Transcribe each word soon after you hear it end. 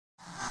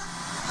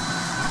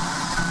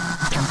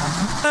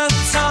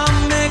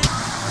Atomic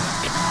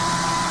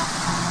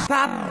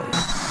Pop.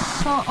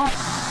 Atomic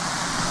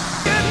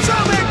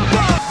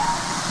Pop.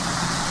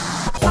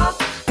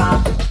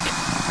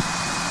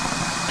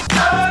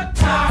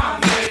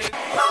 Atomic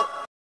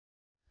Pop.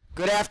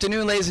 Good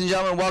afternoon, ladies and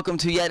gentlemen. Welcome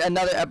to yet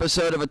another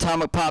episode of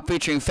Atomic Pop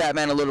featuring Fat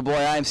Man and Little Boy.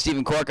 I am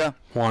Stephen Korka.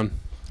 One.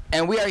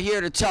 And we are here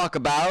to talk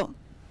about...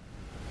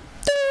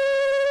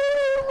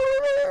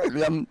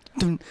 What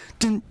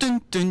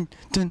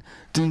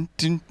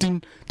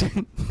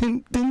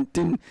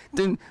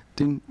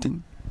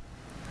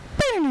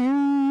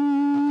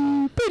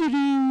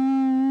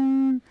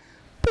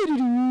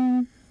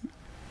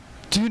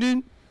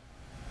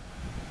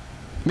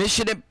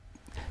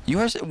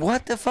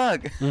the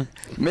fuck?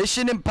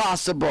 Mission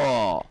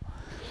Impossible.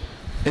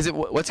 Is it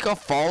what's it called?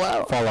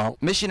 Fallout?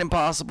 Fallout. Mission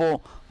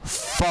Impossible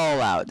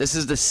Fallout. This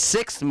is the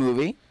 6th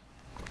movie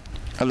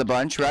of the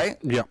bunch, right?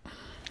 Yeah.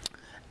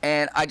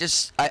 And I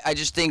just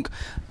think,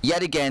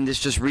 yet again,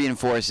 this just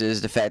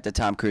reinforces the fact that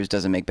Tom Cruise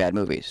doesn't make bad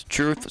movies.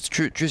 True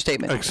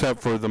statement. Except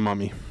for The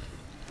Mummy.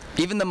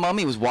 Even The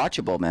Mummy was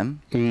watchable, man.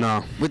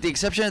 No. With the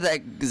exception of that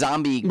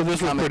zombie. But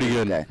this was pretty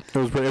good. Guy.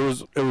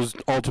 It was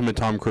ultimate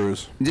Tom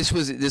Cruise. This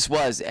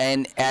was,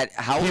 and at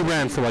how he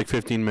ran for like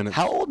 15 minutes.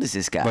 How old is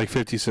this guy? Like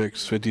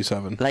 56,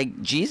 57.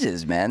 Like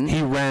Jesus, man.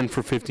 He ran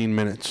for 15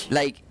 minutes.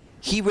 Like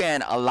he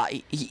ran a lot.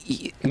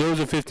 There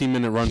was a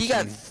 15-minute run. He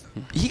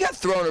got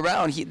thrown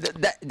around.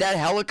 That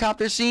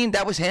helicopter scene,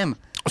 that was him.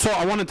 So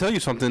I want to tell you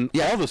something.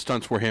 Yeah. All the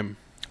stunts were him.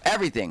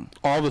 Everything.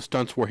 All the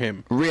stunts were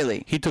him.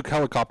 Really? He took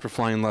helicopter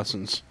flying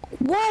lessons.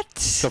 What?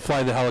 To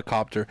fly the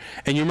helicopter.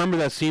 And you remember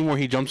that scene where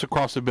he jumps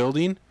across the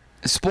building?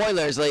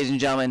 Spoilers, ladies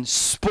and gentlemen.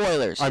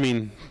 Spoilers. I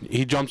mean,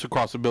 he jumps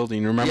across the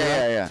building. Remember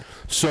that? Yeah.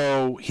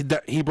 So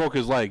he broke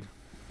his leg.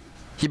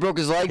 He broke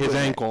his leg? His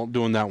ankle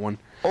doing that one.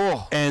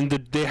 Oh. And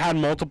they had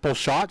multiple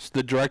shots.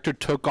 The director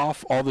took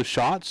off all the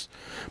shots,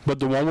 but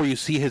the one where you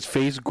see his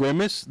face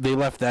grimace, they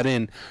left that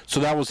in. So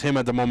that was him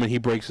at the moment he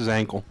breaks his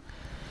ankle.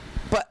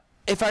 But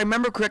if I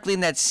remember correctly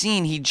in that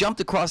scene, he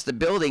jumped across the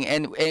building,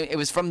 and it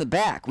was from the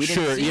back. We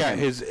didn't see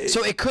him.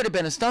 So it could have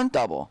been a stunt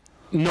double.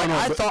 No.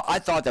 I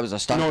thought that was a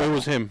stunt double. No, it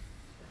was him.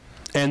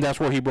 And that's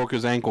where he broke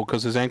his ankle,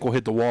 because his ankle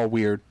hit the wall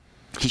weird.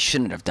 He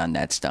shouldn't have done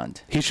that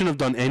stunt. He shouldn't have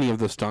done any of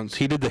the stunts.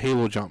 He did the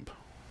halo jump.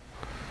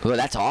 Well,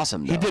 that's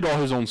awesome, though. He did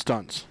all his own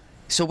stunts.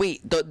 So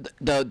wait,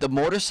 the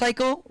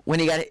motorcycle, when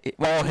the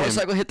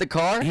motorcycle hit the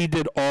car? He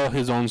did all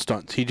his own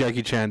stunts. He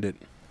Jackie Chan'd it.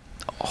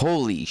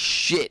 Holy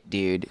shit,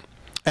 dude.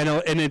 And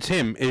it's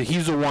him.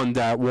 He's the one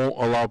that won't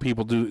allow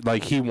people to,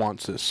 like, he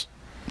wants this.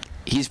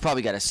 He's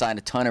probably got to sign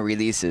a ton of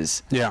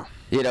releases. Yeah.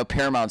 You know,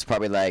 Paramount's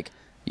probably like,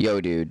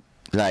 yo, dude,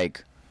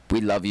 like,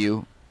 we love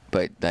you,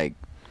 but, like,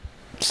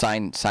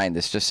 sign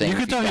this. Just saying. You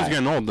could tell he's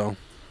getting old, though.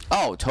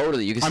 Oh,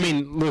 totally. You can. I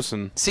mean,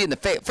 listen. See in the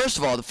face. First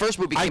of all, the first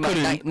movie came out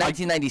in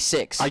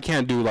 1996. I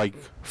can't do like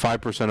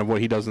 5% of what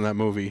he does in that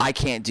movie. I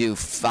can't do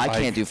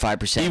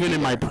 5%. Even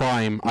in my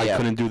prime, I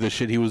couldn't do the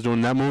shit he was doing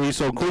in that movie.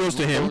 So kudos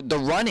to him. The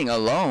running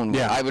alone,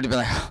 I would have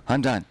been like,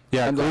 I'm done.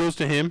 Yeah, kudos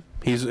to him.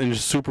 He's in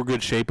super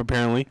good shape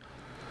apparently.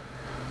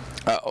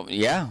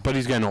 Yeah. But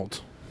he's getting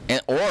old.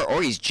 And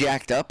or he's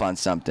jacked up on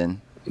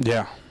something.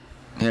 Yeah.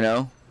 You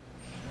know.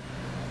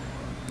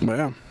 But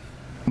yeah.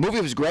 Movie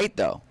was great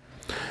though.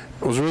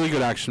 It was a really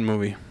good action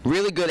movie.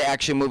 Really good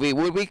action movie.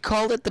 Would we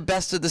call it the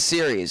best of the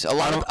series? A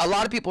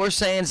lot of people are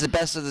saying it's the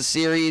best of the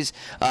series.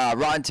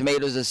 Rotten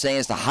Tomatoes is saying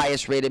it's the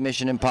highest rated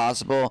Mission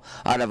Impossible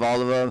out of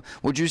all of them.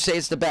 Would you say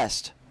it's the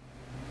best?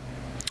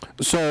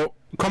 So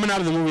coming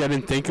out of the movie, I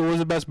didn't think it was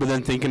the best, but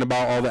then thinking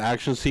about all the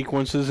action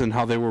sequences and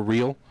how they were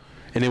real,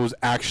 and it was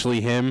actually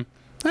him.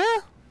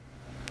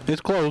 It's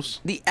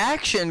close. The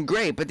action,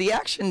 great, but the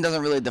action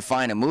doesn't really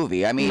define a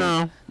movie. I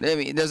mean,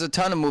 there's a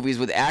ton of movies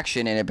with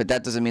action in it, but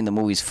that doesn't mean the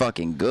movie's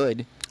fucking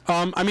good.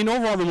 I mean,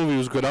 overall the movie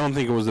was good. I don't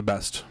think it was the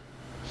best.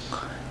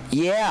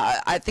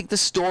 Yeah, I think the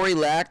story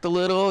lacked a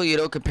little, you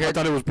know, compared. I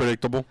thought it was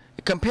predictable.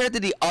 Compared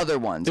to the other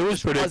ones. It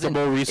was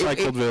predictable,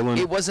 recycled villain.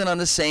 It wasn't on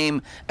the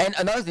same. And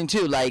another thing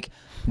too, like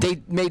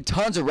they made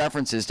tons of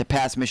references to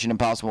past Mission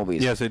Impossible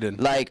movies. Yes, they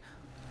did. Like,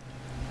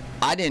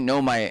 I didn't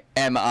know my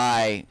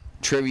MI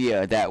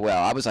trivia that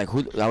well. I was like,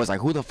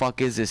 who the fuck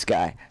is this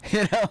guy?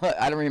 You know,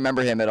 I don't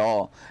remember him at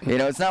all. You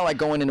know, it's not like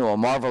going into a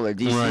Marvel or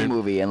DC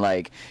movie and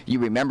like you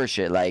remember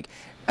shit. Like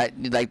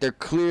they're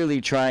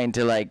clearly trying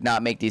to like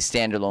not make these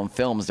standalone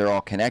films. They're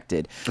all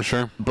connected. For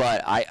sure.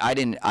 But I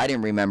didn't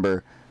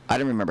remember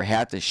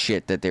half the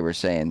shit that they were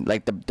saying.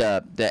 Like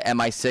the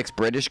MI6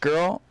 British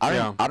girl. I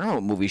don't know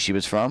what movie she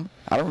was from.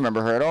 I don't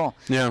remember her at all.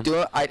 Yeah.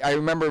 I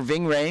remember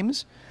Ving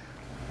Rhames,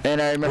 and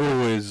I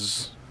remember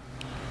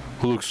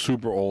who looks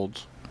super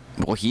old.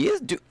 Well, he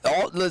is.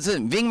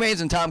 Listen, Ving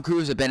Rhames and Tom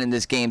Cruise have been in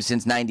this game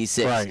since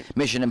 '96. Right.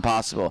 Mission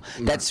Impossible.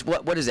 That's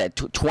what is that?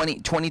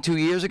 22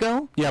 years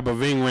ago? Yeah, but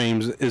Ving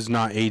Rhames is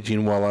not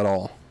aging well at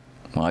all.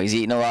 Well, he's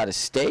eating a lot of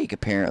steak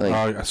apparently.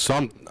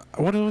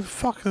 What the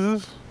fuck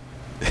is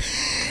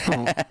this?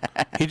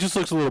 He just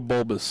looks a little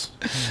bulbous.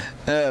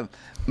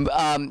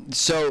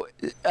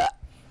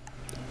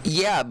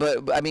 Yeah,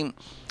 but I mean,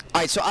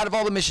 All right, so out of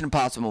all the Mission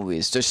Impossible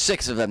movies, there's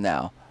 6 of them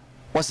now.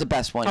 What's the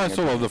best one? I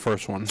still love the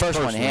first one. First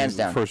one, hands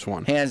down. First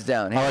one. Hands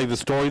down. I like the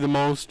story the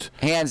most.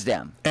 Hands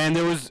down. And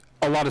there was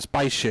a lot of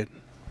spy shit.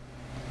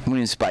 What do you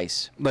mean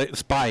spice? Like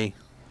spy.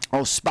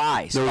 Oh,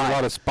 spy. There was a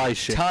lot of spy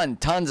shit.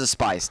 Tons of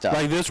spy stuff.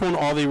 Like this one,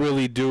 all they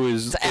really do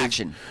is it's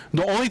action.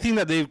 The only thing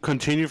that they've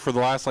continued for the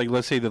last, like,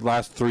 let's say the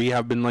last 3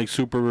 have been like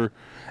super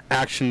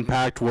action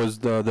packed was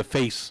the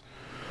face.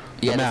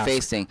 Yeah, the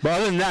face thing. But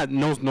other than that,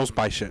 no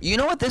spy shit. You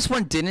know what this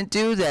one didn't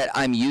do that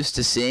I'm used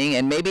to seeing,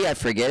 and maybe I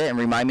forget it and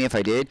remind me if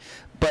I did,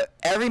 but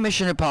every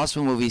Mission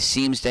Impossible movie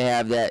seems to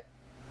have that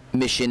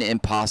Mission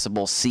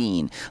Impossible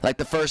scene. Like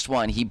the first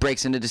one, he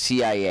breaks into the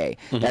CIA.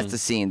 That's the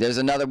scene. There's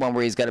another one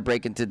where he's got to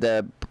break into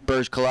the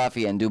Burj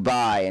Khalifa in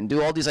Dubai and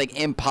do all these like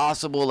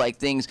impossible like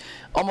things,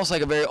 almost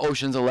like a very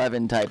Ocean's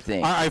 11 type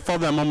thing. I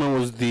felt that moment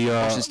was the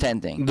Ocean's 10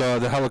 thing.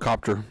 The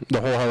helicopter, the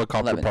whole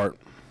helicopter 11. part.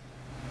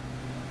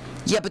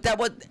 Yeah, but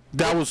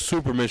that was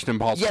super Mission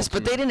Impossible. Yes,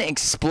 but they didn't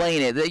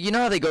explain it. You know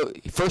how they go?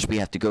 First, we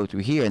have to go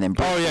through here, and then.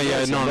 Oh yeah,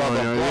 yeah, no,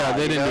 yeah,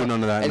 they didn't do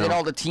none of that. And then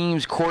all the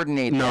teams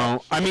coordinate. No,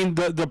 that. I mean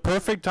the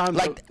perfect time.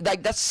 Like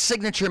that's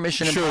signature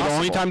Mission Impossible.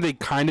 Impossible. The only time they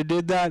kind of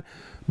did that,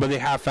 but they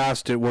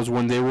half-assed it, was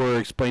when they were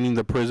explaining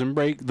the prison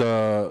break,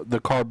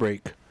 the car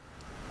break.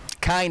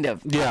 Kind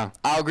of. Yeah.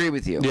 I'll agree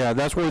with you. Yeah,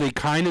 that's where they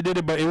kind of did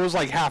it, but it was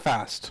like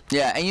half-assed.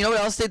 Yeah, and you know what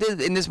else they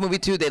did in this movie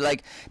too?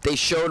 They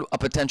showed a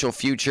potential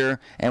future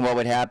and what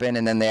would happen,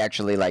 and then they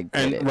actually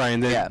did it. Right,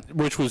 and then,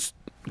 which was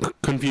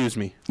confused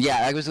me.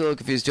 Yeah, I was a little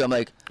confused too. I'm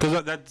like,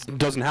 because that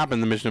doesn't happen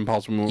in the Mission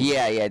Impossible movie.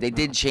 Yeah, they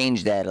did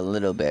change that a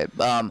little bit.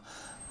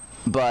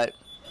 But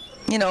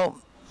you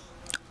know,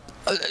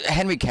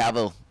 Henry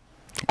Cavill,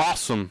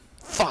 awesome,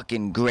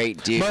 fucking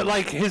great dude. But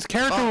like his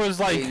character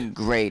was like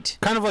great,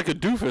 kind of like a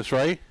doofus,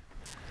 right?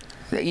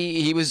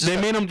 He was. They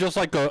made him just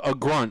like a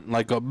grunt,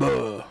 like a.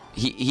 Buh.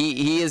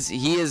 He is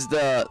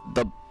the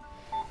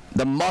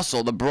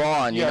muscle, the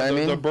brawn. You know what I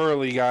mean? The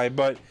burly guy,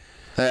 but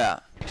yeah,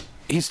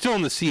 he's still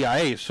in the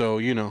CIA, so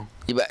you know.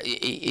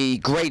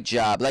 Great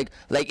job. Like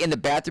in the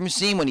bathroom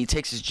scene when he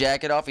takes his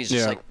jacket off, he's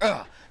just like,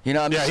 ugh. You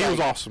know. He was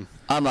awesome.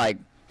 I'm like,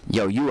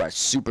 yo, you are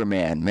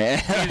Superman, man.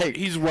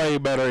 He's way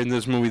better in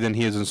this movie than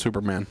he is in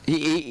Superman.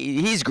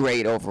 He's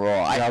great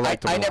overall. Yeah, I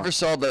liked him a lot. never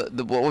saw the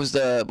what was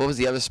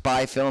the other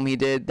spy film he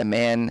did? The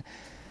man.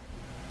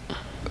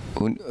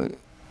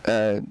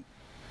 I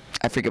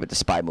forget what the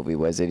spy movie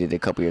was. They did it a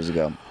couple years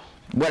ago.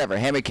 Whatever.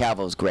 Henry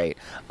Cavill is great.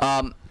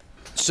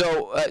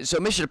 So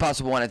Mission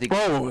Impossible 1, I think.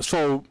 Oh,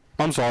 so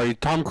I'm sorry.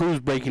 Tom Cruise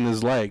breaking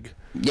his leg.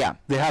 Yeah.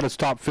 They had to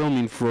stop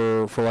filming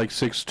for like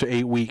 6 to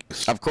 8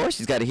 weeks. Of course,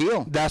 he's got to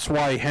heal. That's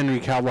why Henry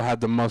Cavill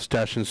had the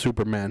mustache in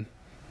Superman.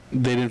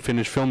 They didn't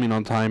finish filming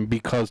on time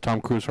because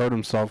Tom Cruise hurt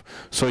himself,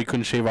 so he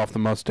couldn't shave off the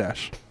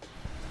mustache.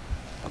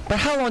 But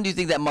how long do you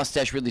think that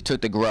mustache really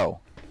took to grow?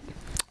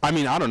 I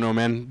mean, I don't know,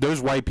 man.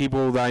 There's white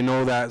people that I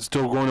know that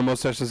still growing a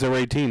mustache since they were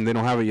 18. They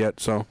don't have it yet,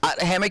 so.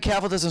 Henry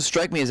Cavill doesn't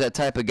strike me as that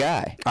type of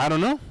guy. I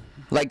don't know.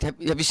 Like, have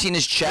you seen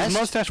his chest? His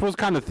mustache was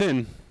kind of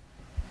thin.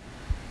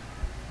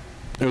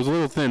 It was a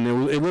little thin.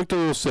 It looked a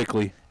little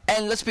sickly.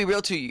 And let's be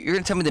real, too. You're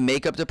going to tell me the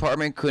makeup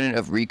department couldn't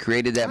have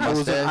recreated that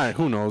mustache?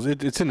 Who knows?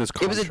 It's in his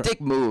contract. It was a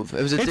dick move.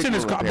 It was a dick move. It's in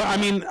his contract. But, I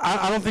mean,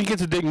 I don't think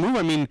it's a dick move.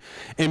 I mean,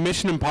 in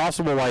Mission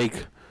Impossible,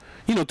 like,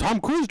 you know, Tom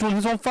Cruise doing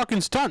his own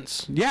fucking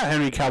stunts. Yeah,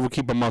 Henry Cavill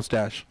keep a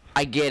mustache.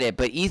 I get it,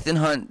 but Ethan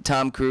Hunt,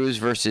 Tom Cruise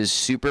versus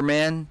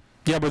Superman?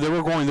 Yeah, but they're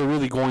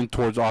really going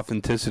towards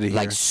authenticity here.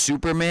 Like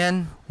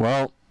Superman?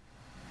 Well,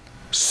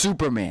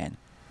 Superman.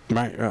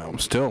 Right,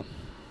 still.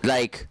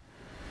 Like,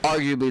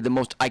 arguably the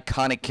most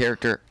iconic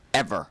character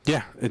ever.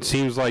 Yeah, it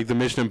seems like the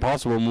Mission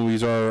Impossible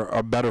movies are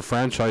a better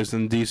franchise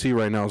than DC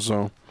right now,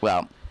 so.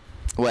 Well,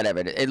 whatever.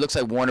 It looks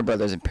like Warner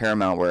Brothers and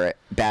Paramount were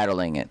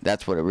battling it.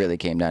 That's what it really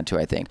came down to,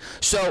 I think.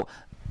 So,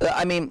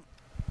 I mean,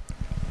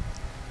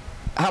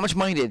 how much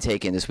money did it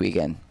take in this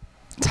weekend?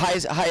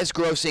 It's highest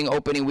grossing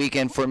opening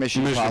weekend for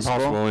Mission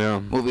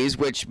Impossible movies,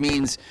 which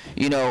means,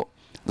 you know,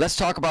 let's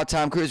talk about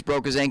Tom Cruise.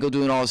 Broke his ankle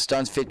doing all his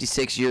stunts,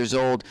 56 years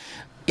old.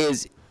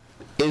 Is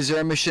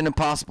there a Mission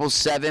Impossible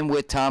 7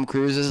 with Tom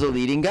Cruise as the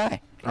leading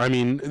guy? I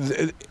mean,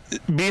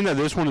 being that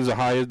this one is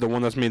the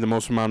one that's made the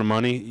most amount of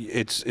money,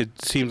 it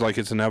seems like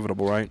it's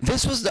inevitable, right?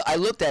 I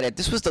looked at it.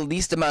 This was the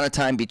least amount of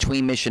time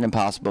between Mission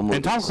Impossible movies.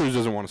 And Tom Cruise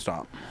doesn't want to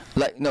stop.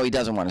 No, he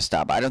doesn't want to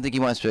stop. I don't think he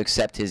wants to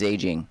accept his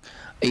aging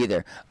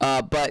either.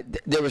 But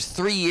there was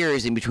 3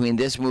 years in between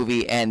this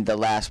movie and the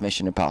last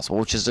Mission Impossible,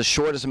 which is the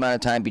shortest amount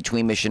of time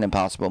between Mission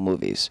Impossible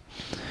movies.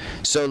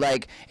 So,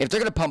 like, if they're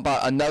going to pump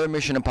out another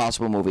Mission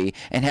Impossible movie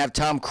and have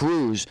Tom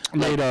Cruise...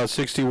 Made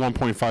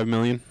 $61.5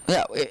 million.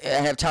 Yeah,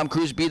 and have Tom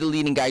Cruise be the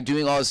leading guy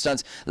doing all his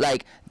stunts,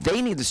 like,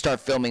 they need to start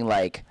filming,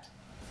 like,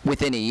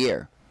 within a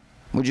year.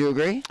 Would you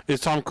agree?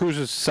 It's Tom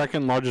Cruise's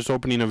second largest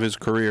opening of his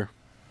career.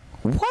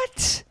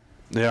 What?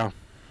 Yeah.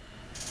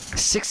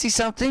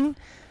 60-something?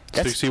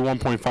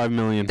 61.5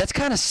 million. That's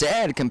kind of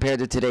sad compared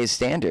to today's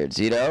standards,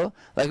 you know?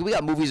 Like, we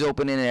got movies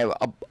opening at,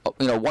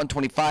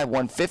 125,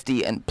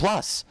 150, and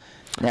plus.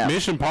 Now,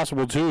 Mission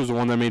Impossible 2 is the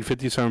one that made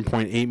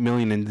 $57.8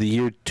 million in the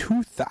year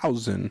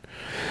 2000.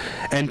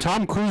 And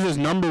Tom Cruise's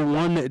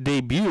 #1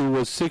 debut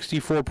was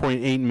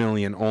 $64.8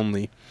 million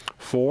only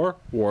for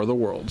War of the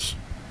Worlds.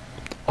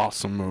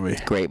 Awesome movie.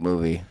 great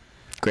movie,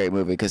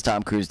 because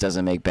Tom Cruise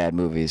doesn't make bad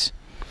movies.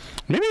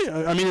 Maybe,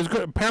 I mean, it's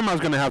good.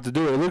 Paramount's going to have to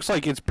do it. It looks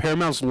like it's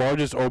Paramount's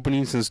largest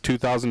opening since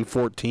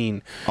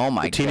 2014. Oh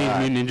my the Teenage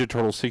God. Mutant Ninja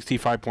Turtles,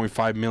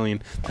 $65.5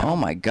 million. Oh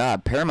my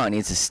God, Paramount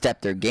needs to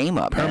step their game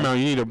up. Paramount,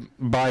 Man. you need to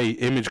buy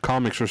Image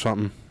Comics or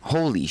something.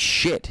 Holy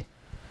shit!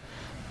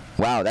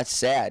 Wow, that's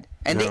sad.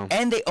 And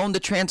Yeah. they own the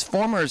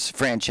Transformers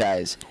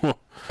franchise,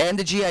 and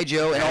the GI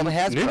Joe, and all the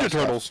Hasbro Ninja stuff.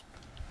 Turtles.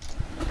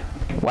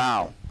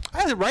 Wow.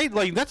 Right?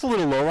 Like, that's a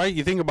little low, right?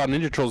 You think about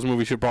Ninja Turtles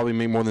movie should probably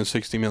make more than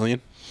 $60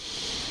 million.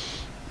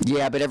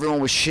 Yeah, but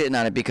everyone was shitting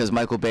on it because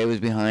Michael Bay was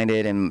behind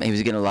it, and he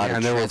was getting a lot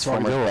of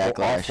Transformers they were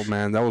backlash. awful,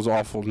 man. That was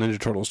awful. Ninja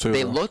Turtles too.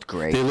 They though. looked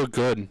great. They looked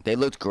good. They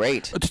looked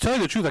great. To tell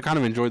you the truth, I kind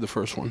of enjoyed the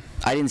first one.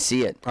 I didn't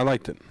see it. I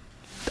liked it.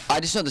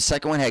 I just know the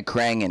second one had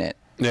Krang in it.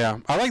 Yeah,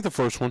 I like the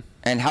first one.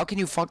 And how can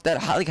you fuck that?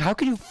 How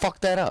can you fuck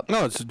that up?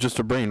 No, it's just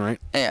a brain, right?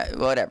 Yeah,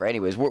 whatever.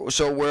 Anyways,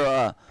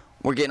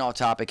 we're getting off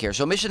topic here.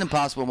 So Mission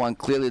Impossible 1,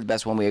 clearly the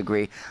best one. We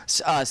agree.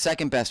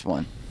 Second best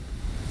one.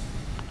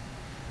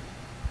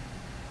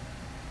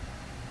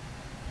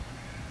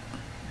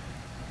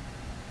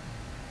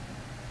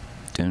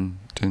 Dun,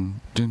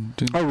 dun, dun,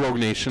 dun, Oh, Rogue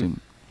Nation.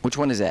 dun. Which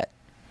one is that?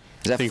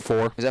 Is that I think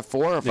 4. Is that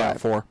 4 or 5? Yeah,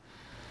 4.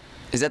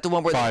 Is that the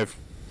one where 5.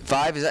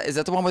 5? Is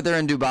that the one where they're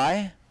in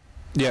Dubai?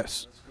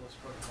 Yes.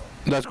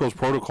 That's Ghost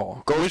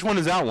Protocol. Which one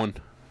is that one?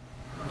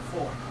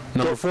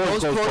 Number 4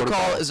 is Ghost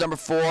Protocol is number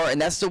 4,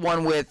 and that's the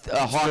one with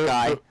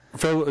Hawkeye.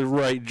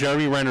 Right,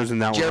 Jeremy Renner's in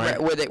that one,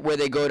 right? Where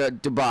they go to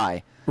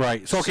Dubai.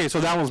 Right. So, okay, so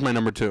that was my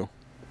number 2.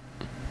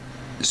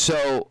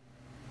 So,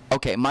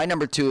 okay, my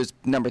number 2 is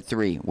number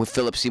 3 with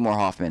Philip Seymour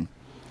Hoffman.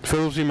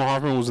 Philip Seymour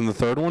Hoffman was in the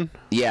third one?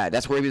 Yeah,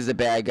 that's where he was the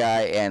bad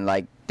guy, and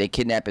like they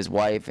kidnap his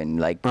wife, and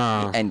like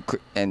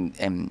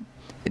and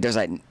there's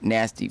like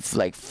nasty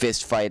like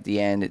fist fight at the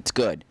end. It's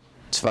good.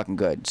 It's fucking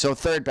good. So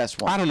third best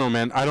one. I don't know,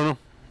 man. I don't know.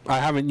 I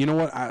haven't. You know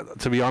what?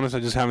 To be honest, I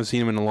just haven't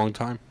seen him in a long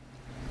time.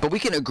 But we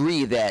can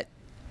agree that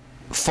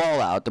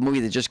Fallout, the movie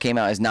that just came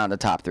out, is not in the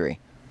top 3.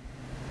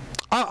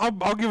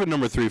 I'll give it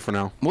number 3 for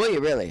now. Will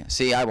you really?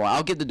 See, I won't.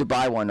 I'll give the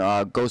Dubai one,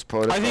 Ghost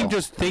Protocol. I think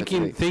just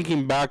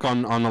thinking back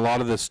on a lot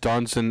of the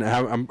stunts, and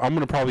I'm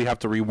gonna probably have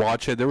to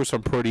rewatch it. There was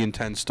some pretty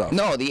intense stuff.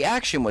 No, the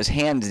action was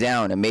hands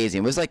down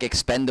amazing. It was like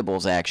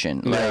Expendables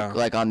action, Yeah.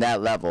 like on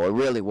that level. It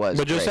really was.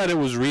 But just great. that it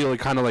was real, it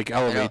kind of like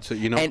elevates it,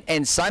 you know.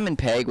 And Simon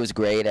Pegg was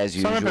great as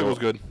usual. Simon Pegg was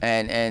good.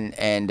 And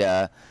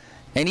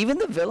even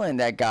the villain,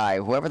 that guy,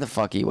 whoever the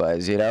fuck he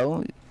was, you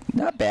know,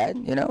 not bad,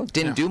 you know,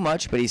 didn't do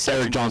much, but he said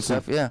Eric some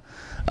Johnson. stuff, yeah.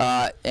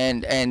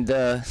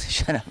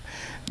 Shut up.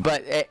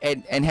 But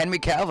and Henry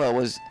Cavill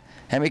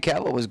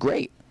was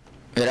great,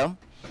 you know.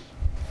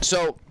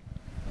 So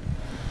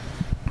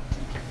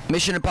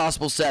Mission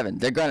Impossible 7,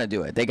 they're gonna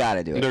do it. They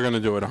gotta do it. They're gonna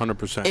do it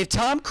 100%. If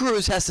Tom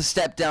Cruise has to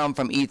step down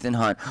from Ethan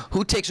Hunt,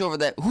 who takes over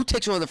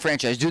the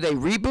franchise? Do they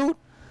reboot,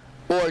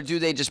 or do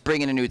they just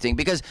bring in a new thing?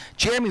 Because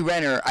Jeremy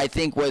Renner, I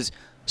think, was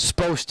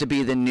supposed to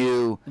be the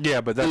new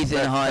but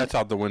Ethan Hunt. that's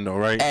out the window,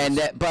 right? And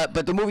but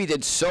the movie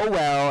did so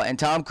well, and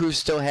Tom Cruise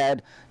still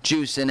had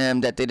juice in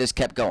him that they just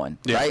kept going,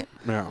 right?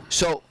 Yeah.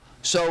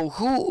 So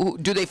who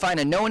do they find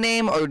a no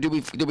name, or do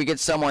we get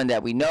someone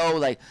that we know?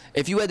 Like,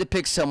 if you had to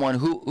pick someone,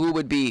 who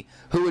would be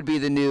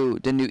the new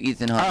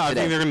Ethan Hunt I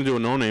today? think they're gonna do a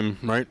no name,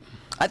 right?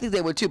 I think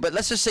they would too. But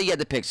let's just say you had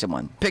to pick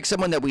someone. Pick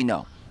someone that we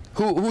know.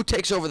 Who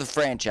takes over the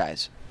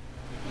franchise?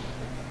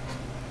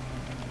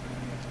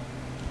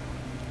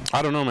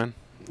 I don't know, man.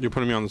 You're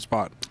putting me on the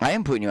spot. I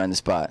am putting you on the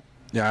spot.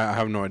 Yeah, I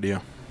have no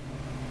idea.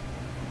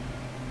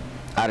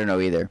 I don't know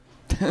either.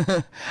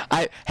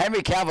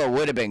 Henry Cavill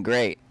would have been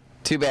great.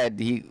 Too bad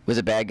he was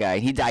a bad guy.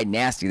 He died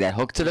nasty. That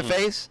hook to the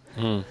face.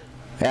 Yeah,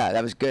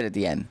 that was good at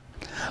the end.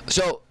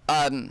 So,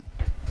 is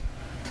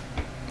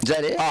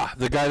that it?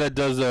 The guy that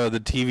does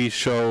the TV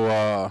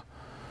show.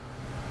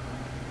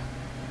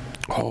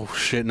 Oh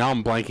shit! Now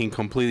I'm blanking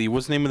completely.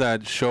 What's the name of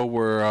that show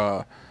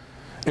where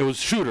it was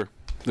Shooter?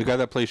 The guy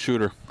that plays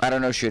Shooter. I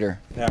don't know, Shooter.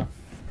 Yeah.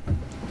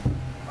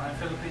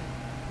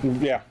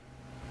 Yeah.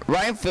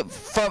 Ryan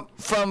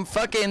from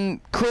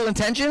fucking Cruel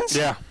Intentions?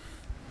 Yeah.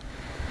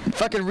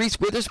 Fucking Reese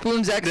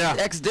Witherspoon's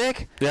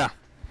ex-dick? Yeah.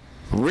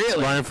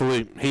 Really? Ryan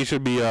Philippe. He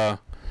should be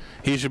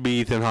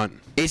Ethan Hunt.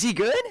 Is he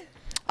good?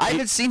 I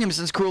haven't seen him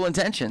since Cruel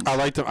Intentions. I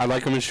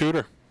like him in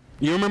Shooter.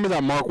 You remember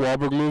that Mark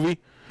Wahlberg movie?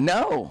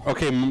 No.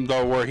 Okay,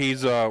 where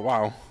he's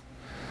wow.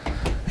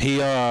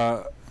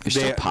 You're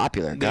so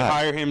popular. They God.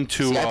 hire him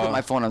to. See, I put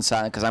my phone on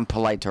silent because I'm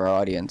polite to our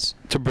audience.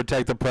 To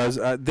protect the press.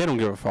 They don't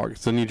give a fuck.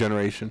 It's the new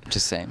generation.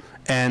 Just saying.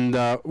 And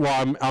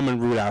well, I'm a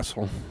rude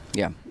asshole.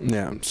 Yeah.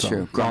 Yeah. So,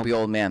 True. Grumpy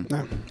old man.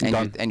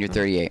 Yeah, And you're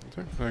 38.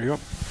 There you go.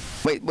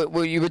 Wait,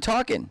 well, you were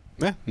talking.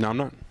 Yeah. No, I'm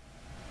not.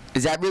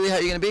 Is that really how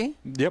you're gonna be?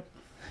 Yep.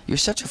 You're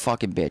such a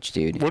fucking bitch,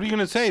 dude. What are you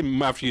gonna say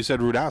after you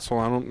said rude asshole?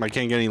 I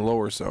can't get any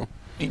lower. So.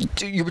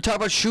 You were talking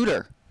about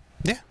Shooter.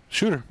 Yeah.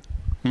 Shooter.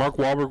 Mark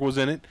Wahlberg was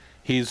in it.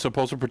 He's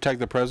supposed to protect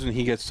the president.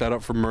 He gets set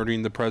up for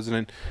murdering the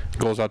president.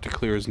 Goes out to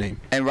clear his name.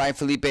 And Ryan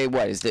Felipe,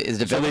 what is the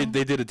So villain?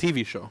 they did a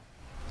TV show.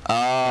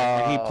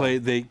 And he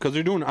played because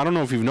they're doing. I don't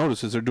know if you've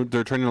noticed this.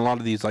 They're turning a lot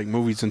of these like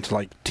movies into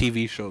like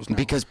TV shows now.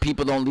 Because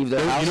people don't leave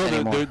their house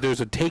anymore. There's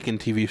a Taken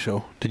TV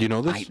show. Did you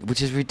know this?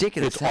 Which is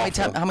ridiculous. It's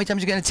How many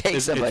times are you gonna take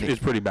somebody? It's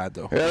pretty bad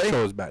though. Really? The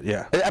show is bad.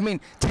 Yeah. I mean,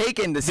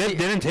 Taken the. They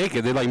didn't take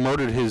it. They like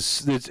murdered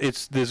his.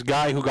 It's this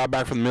guy who got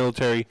back from the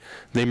military.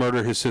 They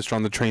murdered his sister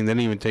on the train. They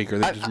didn't even take her.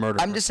 They just murdered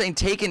her. I'm just saying,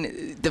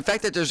 Taken. The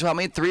fact that there's how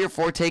many 3 or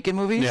 4 Taken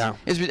movies? Yeah.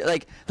 Is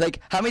like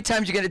how many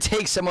times you gonna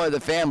take someone of the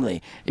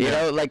family? You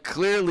know, like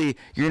clearly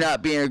you're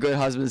not being a good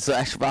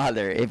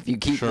husband/father if you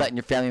keep letting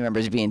your family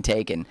members being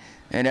taken.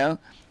 You know.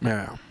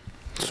 Yeah.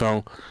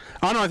 So,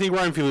 I don't know. I think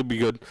Ryan Felipe would be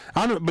good.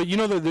 I don't know, but you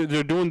know that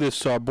they're doing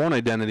this Bourne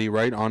Identity,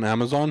 right, on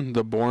Amazon,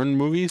 the Bourne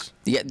movies.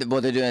 Yeah, well,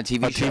 they're doing a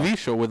TV show. A TV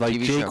show with like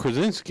Jay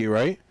Krasinski,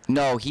 right?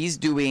 No, he's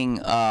doing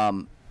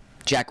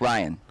Jack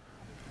Ryan.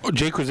 Oh,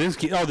 Jay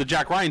Krasinski. Oh, the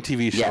Jack Ryan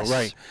TV show, Yes.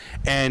 right?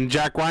 And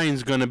Jack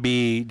Ryan's gonna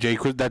be Jay.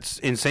 That's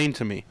insane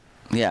to me.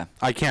 Yeah.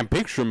 I can't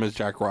picture him as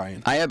Jack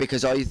Ryan. I know,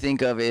 because all you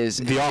think of is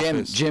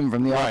Jim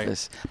from The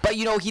Office. But,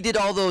 you know, he did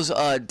all those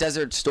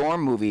Desert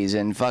Storm movies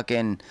and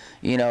fucking,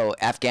 you know,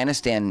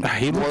 Afghanistan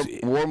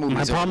war movies.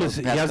 My problem is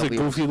he has a couple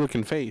years.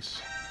 goofy-looking face.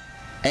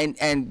 And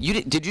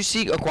did you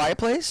see A Quiet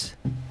Place?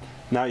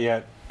 Not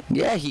yet.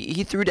 Yeah,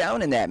 he threw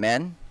down in that,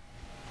 man.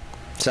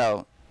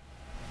 So,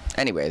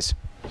 anyways.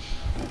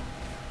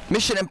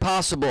 Mission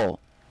Impossible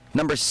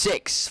number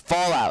 6,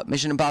 Fallout.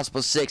 Mission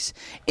Impossible 6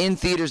 in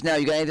theaters now.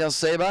 You got anything else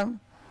to say about him?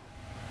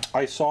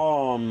 I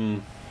saw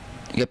You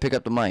gotta pick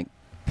up the mic.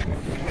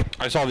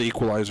 I saw The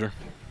Equalizer.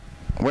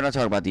 We're not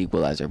talking about The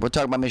Equalizer. We're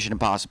talking about Mission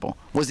Impossible.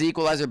 Was The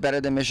Equalizer better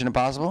than Mission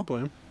Impossible?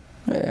 Blame.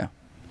 Yeah.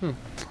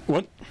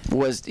 What?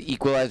 Was The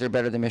Equalizer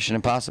better than Mission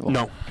Impossible?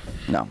 No.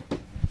 No.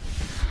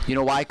 You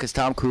know why? Because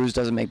Tom Cruise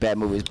doesn't make bad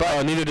movies.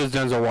 But Neither does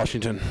Denzel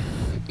Washington.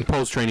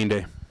 Post Training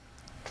Day.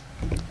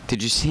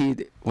 did you see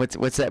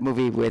what's that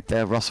movie with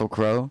Russell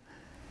Crowe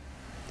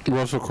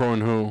Russell Crowe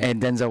and who?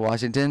 and Denzel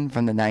Washington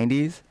from the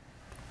 90s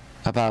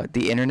about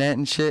the internet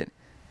and shit?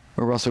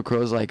 Where Russell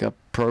Crowe's like a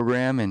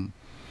program, and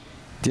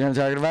do you know what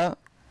I'm talking about?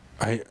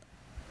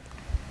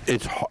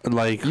 It's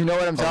like You know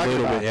what I'm talking a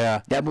little about? bit,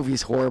 yeah. That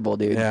movie's horrible,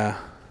 dude. Yeah.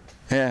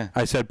 Yeah.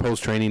 I said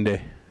Post Training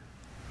Day.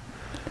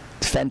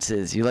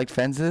 Fences. You like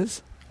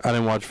Fences? I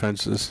didn't watch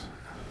Fences.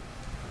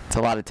 It's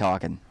a lot of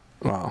talking.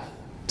 Wow.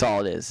 That's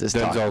all it is. It's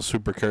talking. Denzel's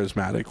super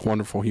charismatic,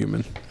 wonderful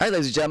human. All right,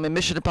 ladies and gentlemen,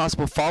 Mission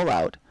Impossible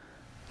Fallout.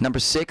 Number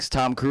 6,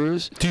 Tom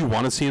Cruise. Do you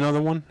want to see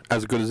another one?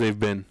 As good as they've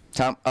been.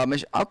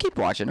 I'll keep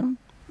watching them.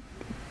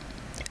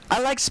 I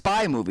like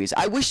spy movies.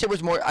 I wish there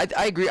was more.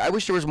 I agree. I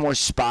wish there was more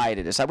spy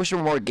to this. I wish there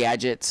were more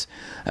gadgets.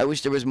 I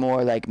wish there was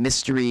more like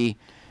mystery.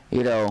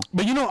 You know.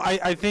 But you know,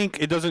 I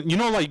think it doesn't. You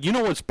know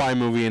what spy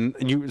movie, and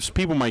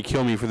people might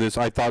kill me for this.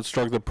 I thought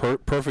struck the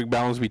perfect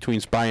balance between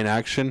spy and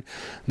action.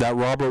 That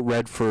Robert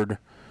Redford,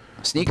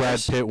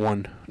 Sneakers. Brad Pitt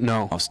one.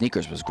 No. Oh,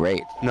 Sneakers was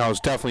great. No, it's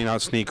definitely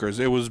not Sneakers.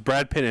 It was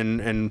Brad Pitt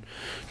and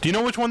do you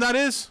know which one that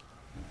is?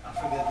 I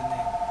forget the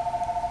name.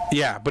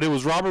 Yeah, but it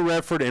was Robert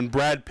Redford and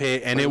Brad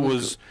Pitt, and it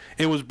was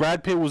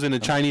Brad Pitt was in a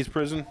Chinese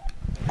prison.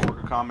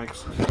 Korka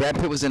Comics. Brad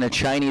Pitt was in a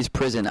Chinese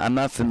prison. I'm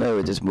not familiar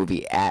with this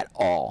movie at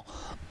all.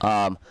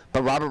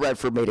 But Robert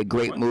Redford made a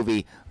great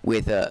movie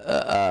with in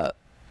the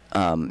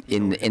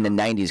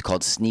 90s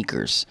called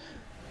Sneakers.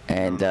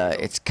 And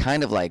it's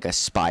kind of like a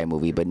spy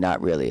movie, but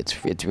not really.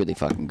 It's really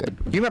fucking good.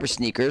 You remember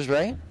Sneakers,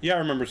 right? Yeah, I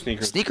remember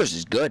Sneakers. Sneakers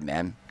is good,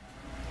 man.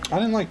 I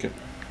didn't like it.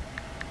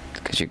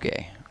 Because you're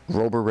gay.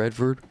 Robert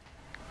Redford?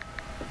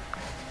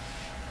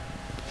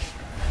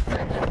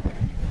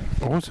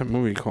 What's that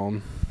movie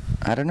called?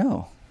 I don't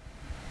know.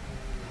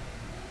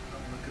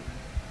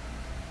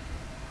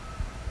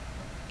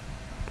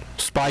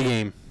 Spy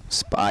Game.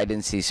 I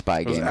didn't see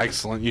Spy It was Game.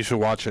 excellent. You should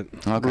watch it.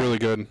 Okay. Really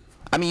good.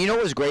 I mean, you know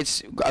what was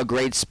great? A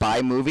great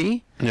spy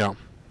movie? Yeah.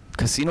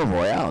 Casino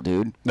Royale,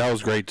 dude. That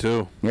was great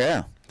too.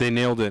 Yeah. They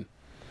nailed it.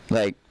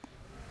 Like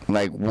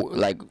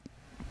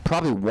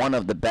probably one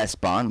of the best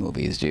Bond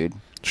movies, dude.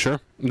 Sure.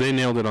 They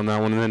nailed it on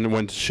that one, and then it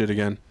went to shit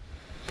again.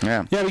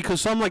 Yeah. Yeah,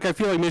 because I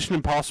feel like Mission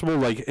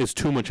Impossible is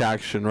too much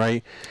action,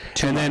 right?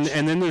 Too much.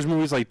 And then there's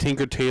movies like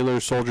Tinker Tailor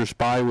Soldier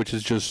Spy, which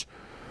is just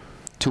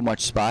Too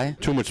much spy?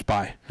 too much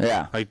spy.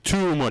 Yeah. Like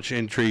too much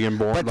intrigue and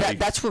boring. But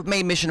that's what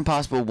made Mission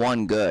Impossible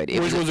 1 good. It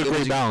was a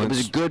great balance. It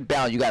was a good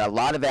balance. You got a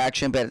lot of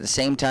action, but at the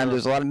same time,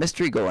 there's a lot of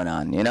mystery going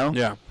on, you know?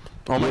 Yeah.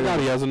 Oh my God,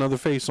 he has another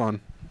face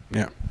on.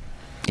 Yeah.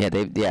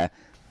 Yeah.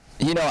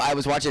 You know, I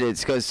was watching it.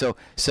 So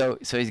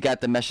he's got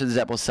the messages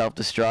that will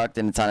self-destruct,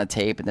 and it's on a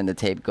tape, and then the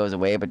tape goes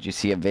away, but you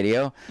see a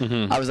video.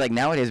 Mm-hmm. I was like,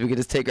 nowadays we could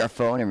just take our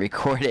phone and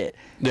record it.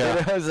 Yeah.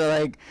 You know, so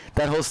like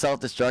that whole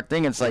self-destruct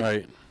thing. It's like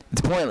Right.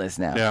 it's pointless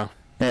now. Yeah.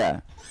 Yeah.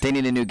 They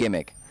need a new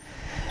gimmick.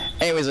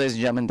 Anyways, ladies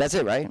and gentlemen, that's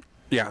it, right?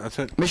 Yeah, that's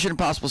it. Mission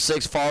Impossible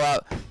 6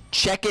 Fallout.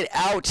 Check it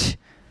out.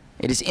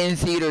 It is in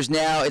theaters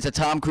now. It's a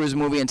Tom Cruise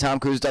movie, and Tom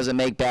Cruise doesn't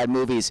make bad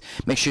movies.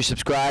 Make sure you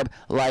subscribe,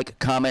 like,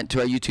 comment to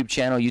our YouTube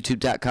channel,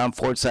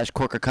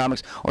 youtube.com/Korka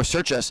Comics, or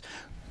search us,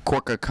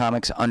 Korka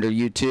Comics under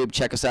YouTube.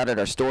 Check us out at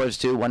our stores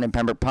too. One in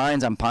Pembroke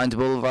Pines on Pines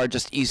Boulevard,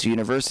 just east of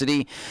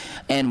University,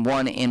 and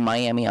one in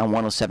Miami on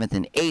 107th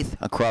and 8th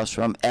across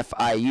from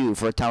FIU.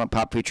 For Atomic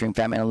Pop featuring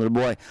Fat Man and Little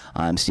Boy,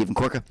 I'm Stephen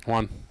Korka.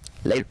 One.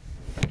 Later.